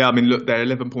League? Yeah, I mean, look, they're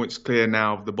 11 points clear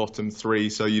now of the bottom three,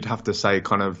 so you'd have to say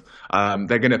kind of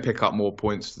they're going to pick up more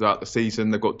points throughout the season.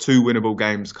 They've got 2 winnable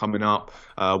games coming up.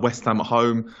 West Ham at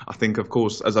home. I think, of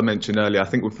course, as I mentioned earlier, I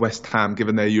think with West Ham,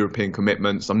 given their European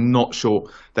commitments, I'm not sure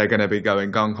they're going to be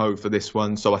going gung-ho for this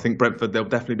one. So I think Brentford, they'll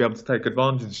definitely be able to take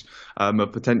advantage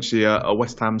of potentially a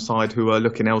West Ham side who are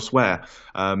looking elsewhere.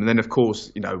 And then, of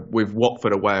course, with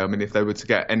Watford away, I mean, if they were to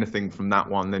get anything from that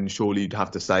one, then surely you'd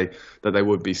have to say that they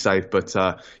would be safe. But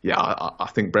I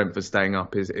think Brentford staying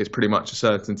up is pretty much a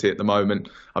certainty at the moment.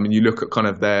 I mean, you look at kind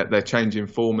of their change in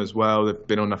form as well. They've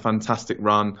been on a fantastic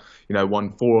run.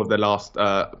 Won 4 of the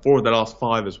last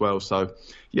 5 as well. So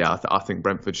yeah, I think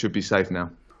Brentford should be safe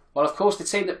now. Well, of course, the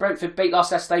team that Brentford beat last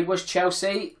Saturday was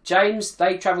Chelsea. James,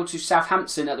 they travelled to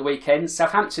Southampton at the weekend.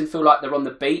 Southampton feel like they're on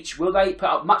the beach. Will they put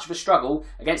up much of a struggle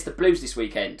against the Blues this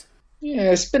weekend?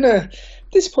 Yeah, it's been a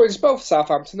disappointing spell for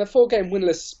Southampton. Their 4-game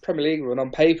winless Premier League run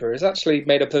on paper is actually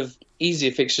made up of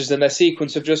easier fixtures than their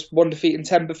sequence of just 1 defeat and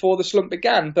 10 before the slump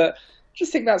began. But I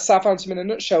just think that's Southampton in a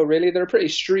nutshell, really. They're a pretty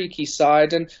streaky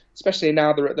side, and especially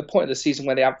now they're at the point of the season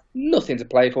where they have nothing to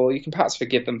play for. You can perhaps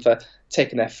forgive them for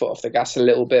taking their foot off the gas a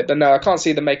little bit. But no, I can't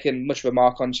see them making much of a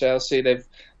mark on Chelsea. They've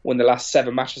won the last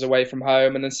 7 matches away from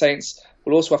home, and the Saints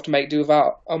will also have to make do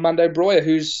without Armando Broja,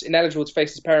 who's ineligible to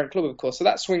face his parent club, of course. So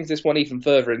that swings this one even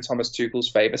further in Thomas Tuchel's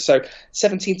favour. So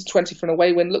 17-20 for an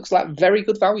away win looks like very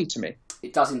good value to me.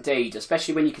 It does indeed,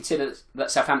 especially when you consider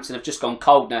that Southampton have just gone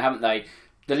cold now, haven't they?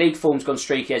 The league form's gone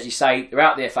streaky, as you say. They're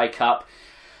out the FA Cup.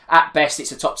 At best,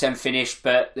 it's a top 10 finish,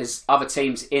 but there's other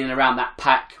teams in and around that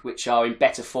pack which are in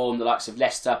better form, the likes of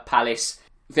Leicester, Palace.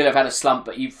 Villa have had a slump,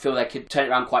 but you feel they could turn it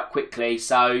around quite quickly.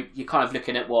 So you're kind of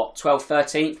looking at, 12th,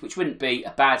 13th, which wouldn't be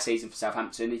a bad season for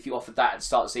Southampton. If you offered that at the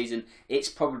start of the season, it's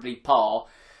probably par.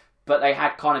 But they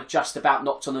had kind of just about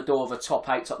knocked on the door of a top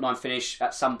 8, top 9 finish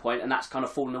at some point, and that's kind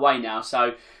of fallen away now.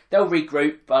 So they'll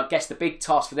regroup, but I guess the big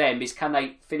task for them is, can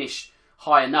they finish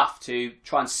high enough to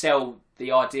try and sell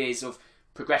the ideas of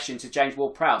progression to James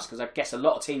Ward-Prowse? Because I guess a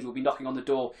lot of teams will be knocking on the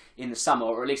door in the summer,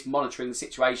 or at least monitoring the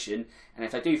situation. And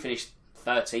if they do finish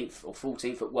 13th or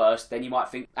 14th at worst, then you might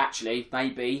think, actually,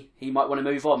 maybe he might want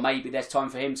to move on. Maybe there's time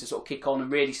for him to sort of kick on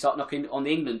and really start knocking on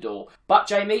the England door. But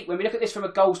Jamie, when we look at this from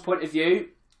a goals point of view,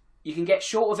 you can get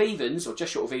short of evens, or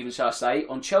just short of evens, shall I say,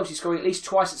 on Chelsea scoring at least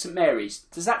twice at St Mary's.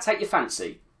 Does that take your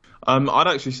fancy? I'd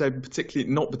actually say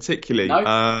not particularly. No?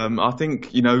 I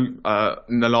think, in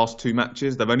the last 2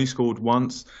 matches, they've only scored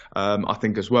once. I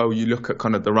think as well, you look at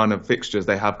kind of the run of fixtures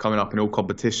they have coming up in all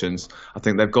competitions. I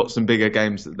think they've got some bigger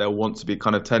games that they'll want to be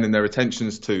kind of turning their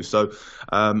attentions to. So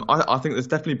I think there's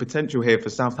definitely potential here for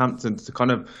Southampton to kind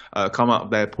of come out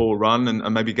of their poor run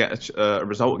and maybe get a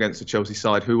result against the Chelsea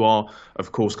side, who are,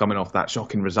 of course, coming off that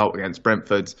shocking result against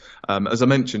Brentford. As I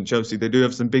mentioned, Chelsea, they do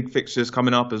have some big fixtures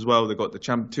coming up as well. They've got the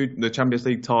Champions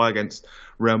League tie against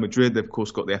Real Madrid. They've, of course,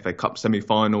 got the FA Cup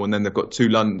semi-final, and then they've got 2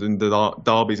 London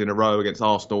derbies in a row against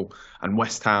Arsenal and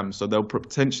West Ham. So they'll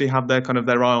potentially have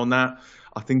their eye on that.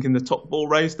 I think in the top 4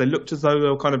 race, they looked as though they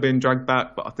were kind of being dragged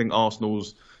back, but I think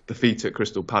Arsenal's defeat at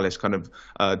Crystal Palace kind of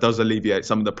does alleviate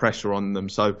some of the pressure on them.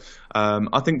 So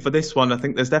I think for this one, I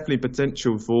think there's definitely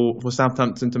potential for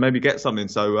Southampton to maybe get something.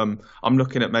 So I'm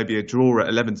looking at maybe a draw at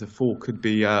 11-4 could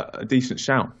be a decent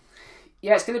shout.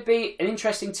 Yeah, it's going to be an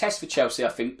interesting test for Chelsea, I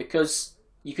think, because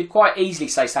you could quite easily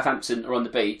say Southampton are on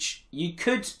the beach. You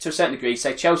could, to a certain degree,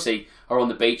 say Chelsea are on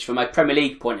the beach from a Premier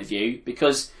League point of view,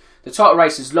 because the title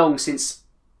race has long since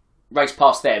raced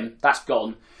past them. That's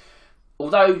gone.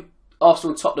 Although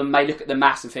Arsenal and Tottenham may look at the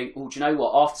maths and think, do you know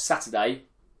what, after Saturday,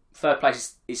 3rd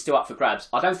place is still up for grabs.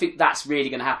 I don't think that's really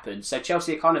going to happen. So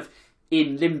Chelsea are kind of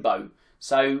in limbo.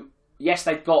 So yes,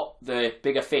 they've got the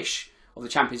bigger fish of the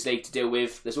Champions League to deal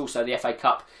with. There's also the FA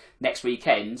Cup next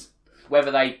weekend. Whether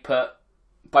they put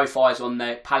both eyes on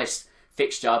the Palace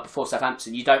fixture before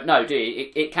Southampton, you don't know, do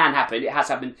you? It can happen. It has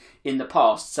happened in the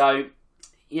past. So,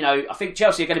 I think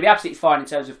Chelsea are going to be absolutely fine in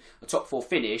terms of a top 4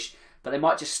 finish, but they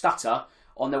might just stutter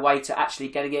on their way to actually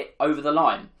getting it over the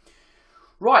line.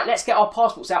 Right, let's get our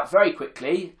passports out very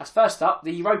quickly. As first up,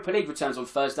 the Europa League returns on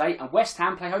Thursday, and West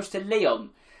Ham play host to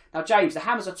Lyon. Now, James, the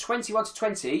Hammers are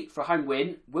 21-20 for a home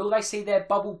win. Will they see their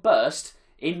bubble burst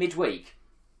in midweek?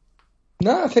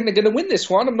 No, I think they're going to win this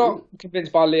one. I'm not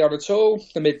convinced by Lyon at all.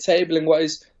 The mid-table in what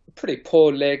is a pretty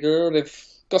poor league. They've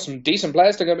got some decent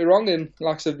players, don't get me wrong, in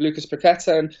likes of Lucas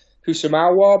Paqueta and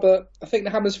Husamawa, but I think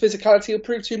the Hammers' physicality will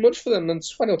prove too much for them. And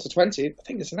 20-20, I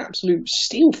think it's an absolute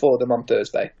steal for them on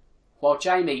Thursday. Well,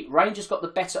 Jamie, Rangers got the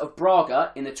better of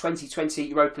Braga in the 2020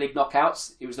 Europa League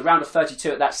knockouts. It was the round of 32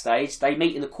 at that stage. They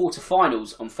meet in the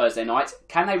quarter-finals on Thursday night.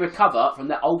 Can they recover from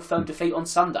their Old Firm defeat on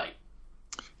Sunday?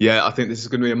 Yeah, I think this is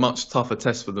going to be a much tougher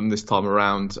test for them this time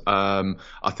around.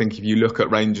 I think if you look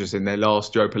at Rangers in their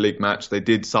last Europa League match, they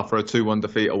did suffer a 2-1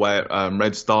 defeat away at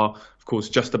Red Star. Of course,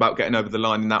 just about getting over the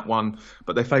line in that one.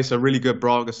 But they face a really good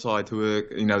Braga side who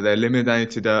are, they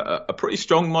eliminated a pretty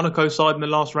strong Monaco side in the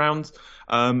last round.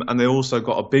 And they also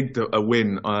got a big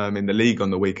win in the league on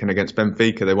the weekend against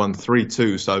Benfica. They won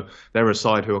 3-2. So they're a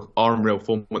side who are in real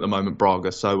form at the moment,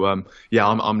 Braga. So,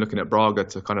 I'm looking at Braga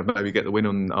to kind of maybe get the win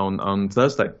on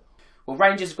Thursday. Well,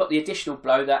 Rangers have got the additional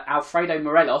blow that Alfredo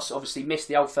Morelos obviously missed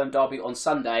the Old Firm derby on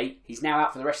Sunday. He's now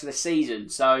out for the rest of the season.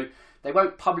 So they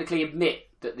won't publicly admit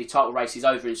that the title race is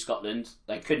over in Scotland.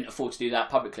 They couldn't afford to do that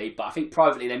publicly, but I think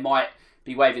privately they might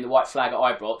be waving the white flag at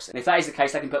Ibrox. And if that is the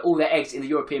case, they can put all their eggs in the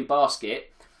European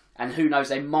basket, and who knows,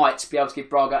 they might be able to give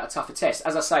Braga a tougher test.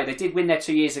 As I say, they did win there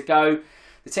 2 years ago.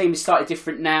 The team is slightly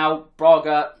different now.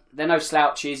 Braga, they're no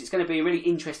slouches. It's going to be a really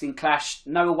interesting clash.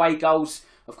 No away goals,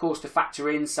 of course, to factor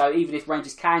in. So even if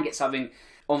Rangers can get something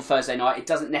on Thursday night, it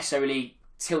doesn't necessarily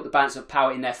tilt the balance of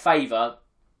power in their favour.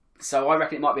 So I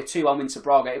reckon it might be a 2-1 win to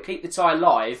Braga. It'll keep the tie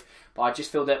alive, but I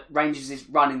just feel that Rangers'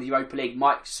 run in the Europa League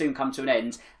might soon come to an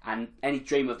end, and any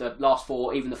dream of the last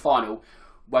four, even the final,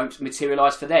 won't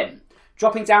materialise for them.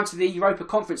 Dropping down to the Europa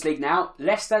Conference League now,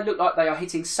 Leicester look like they are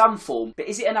hitting some form, but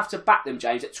is it enough to back them,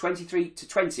 James, at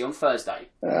 23-20 on Thursday?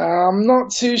 I'm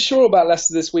not too sure about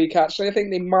Leicester this week, actually. I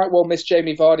think they might well miss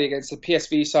Jamie Vardy against the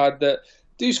PSV side that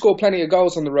do score plenty of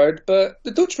goals on the road, but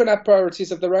the Dutchmen have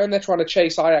priorities of their own. They're trying to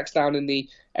chase Ajax down in the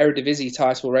Eredivisie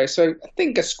title race, so I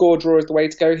think a score draw is the way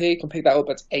to go here. You can pick that up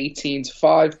at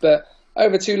 18-5, but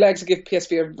over two legs, I give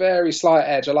PSV a very slight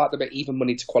edge. I like them at even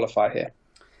money to qualify here.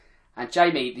 And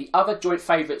Jamie, the other joint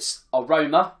favourites are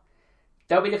Roma.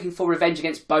 They'll be looking for revenge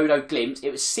against Bodo Glimt.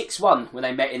 It was 6-1 when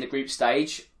they met in the group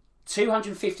stage.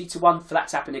 250-1 for that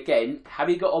to happen again. Have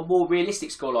you got a more realistic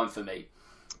scoreline for me?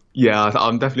 Yeah,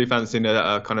 I'm definitely fancying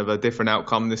a kind of a different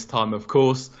outcome this time, of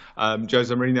course.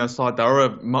 Jose Mourinho's side, they are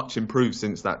much improved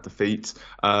since that defeat.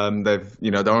 They're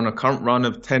on a current run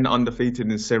of 10 undefeated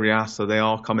in Serie A, so they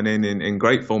are coming in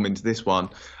great form into this one.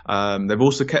 They've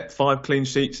also kept 5 clean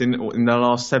sheets in their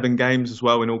last 7 games as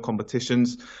well in all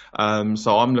competitions.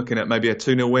 So I'm looking at maybe a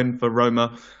 2-0 win for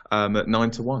Roma at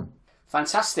 9-1.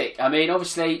 Fantastic. I mean,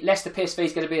 obviously, Leicester PSV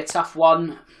is going to be a tough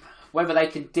one. Whether they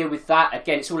can deal with that,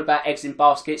 again, it's all about eggs in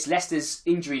baskets. Leicester's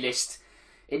injury list,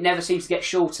 it never seems to get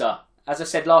shorter. As I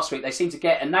said last week, they seem to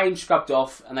get a name scrubbed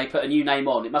off and they put a new name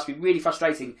on. It must be really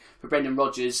frustrating for Brendan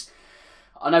Rodgers.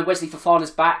 I know Wesley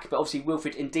Fofana's back, but obviously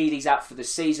Wilfred Ndidi's out for the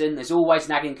season. There's always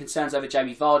nagging concerns over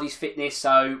Jamie Vardy's fitness,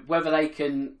 so whether they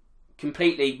can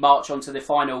completely march on to the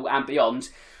final and beyond,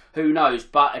 who knows?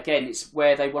 But again, it's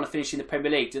where they want to finish in the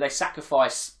Premier League. Do they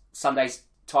sacrifice Sunday's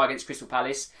tie against Crystal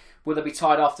Palace? Will they be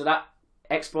tied after that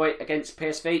exploit against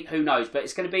PSV? Who knows? But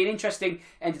it's going to be an interesting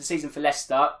end of the season for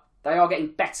Leicester. They are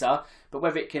getting better, but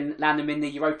whether it can land them in the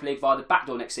Europa League via the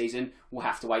backdoor next season, we'll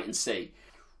have to wait and see.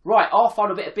 Right, our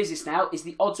final bit of business now is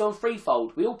the odds-on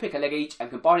freefold. We all pick a leg each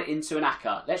and combine it into an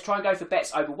ACCA. Let's try and go for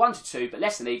bets over 1-2, but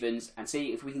less than evens, and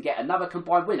see if we can get another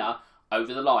combined winner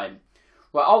over the line.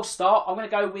 Right, I'll start. I'm going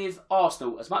to go with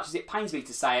Arsenal. As much as it pains me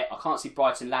to say it, I can't see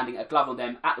Brighton landing a glove on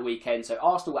them at the weekend. So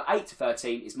Arsenal at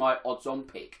 8-13 is my odds-on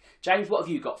pick. James, what have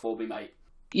you got for me, mate?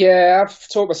 Yeah, I've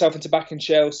talked myself into backing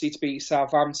Chelsea to beat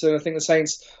Southampton. I think the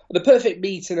Saints are the perfect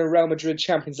meat in a Real Madrid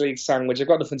Champions League sandwich. I've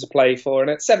got nothing to play for. And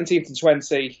at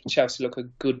 17-20, Chelsea look a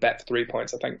good bet for 3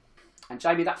 points, I think. And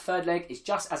Jamie, that third leg is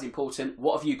just as important.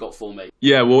 What have you got for me?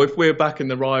 Yeah, well, if we're back in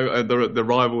the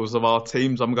rivals of our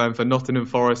teams, I'm going for Nottingham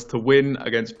Forest to win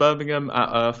against Birmingham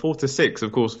at 4-6.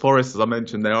 Of course, Forest, as I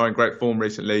mentioned, they are in great form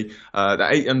recently.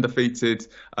 They're 8 undefeated.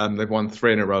 They've won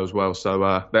 3 in a row as well. So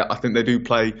I think they do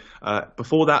play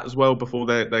before that as well, before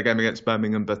their game against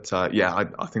Birmingham. But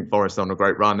I think Forest are on a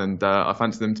great run, and I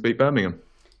fancy them to beat Birmingham.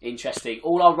 Interesting.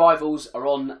 All our rivals are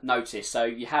on notice, so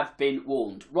you have been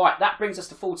warned. Right, that brings us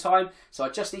to full time, so I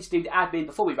just need to do the admin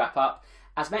before we wrap up.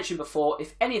 As mentioned before,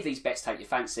 if any of these bets take your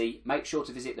fancy, make sure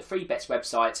to visit the Free Bets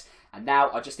website. And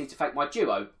now I just need to thank my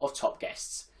duo of top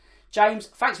guests. James,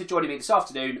 thanks for joining me this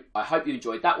afternoon. I hope you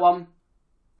enjoyed that one.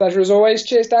 Pleasure as always.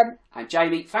 Cheers, Dan. And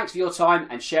Jamie, thanks for your time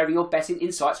and sharing your betting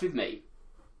insights with me.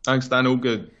 Thanks, Dan. All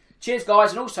good. Cheers, guys,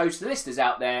 and also to the listeners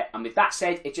out there. And with that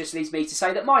said, it just leaves me to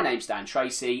say that my name's Dan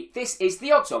Tracy. This is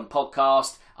the Odds On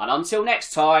Podcast, and until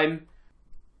next time,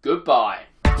 Goodbye.